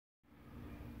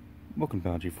Welcome to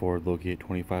Boundary Ford, located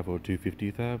 2502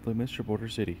 50th Ave, Leominster Border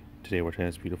City. Today we're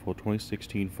this beautiful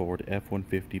 2016 Ford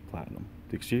F-150 Platinum.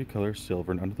 The exterior color is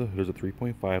silver, and under the hood is a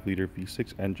 3.5-liter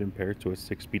V6 engine paired to a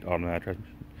 6-speed automatic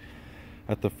transmission.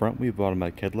 At the front we have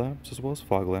automatic headlamps as well as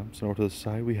fog lamps, and over to the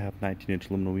side we have 19-inch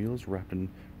aluminum wheels wrapped in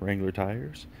Wrangler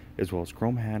tires, as well as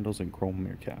chrome handles and chrome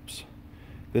mirror caps.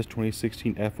 This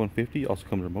 2016 F-150 also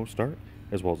comes with remote start,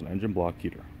 as well as an engine block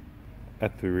heater.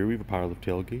 At the rear we have a power lift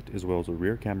tailgate, as well as a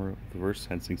rear camera with reverse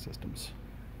sensing systems.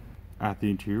 At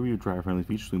the interior we have driver-friendly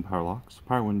features including power locks,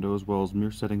 power windows, as well as mirror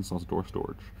settings and door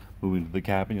storage. Moving to the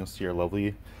cabin, you'll see our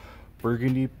lovely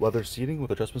burgundy leather seating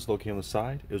with adjustments located on the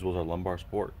side, as well as our lumbar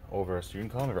support. Over our steering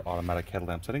column we have our automatic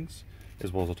headlamp settings,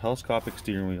 as well as a telescopic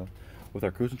steering wheel with our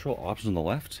cruise control options on the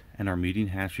left and our median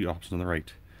hatchway options on the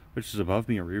right, which is above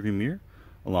me a rear view mirror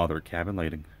along with our cabin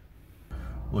lighting.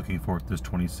 Looking forward to this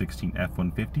 2016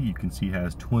 F-150, you can see it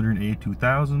has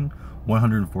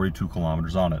 282,142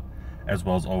 kilometers on it. As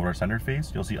well as over our center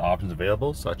face, you'll see options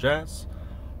available such as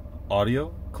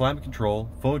audio, climate control,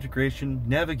 phone integration,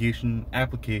 navigation,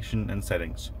 application, and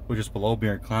settings, which is below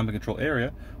being our climate control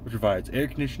area, which provides air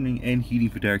conditioning and heating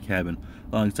for our cabin.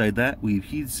 Alongside that, we have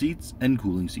heated seats and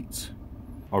cooling seats.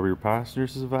 Our rear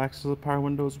passengers have access to the power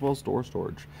window as well as door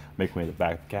storage. Making way to the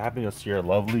back of the cabin, you'll see our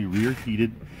lovely rear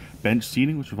heated bench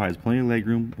seating, which provides plenty of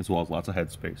legroom as well as lots of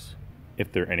headspace.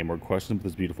 If there are any more questions about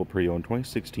this beautiful pre-owned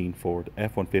 2016 Ford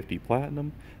F-150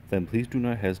 Platinum, then please do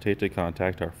not hesitate to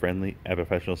contact our friendly and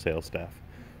professional sales staff.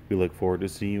 We look forward to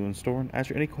seeing you in store and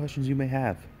answer any questions you may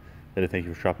have. Then thank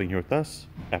you for shopping here with us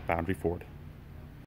at Boundary Ford.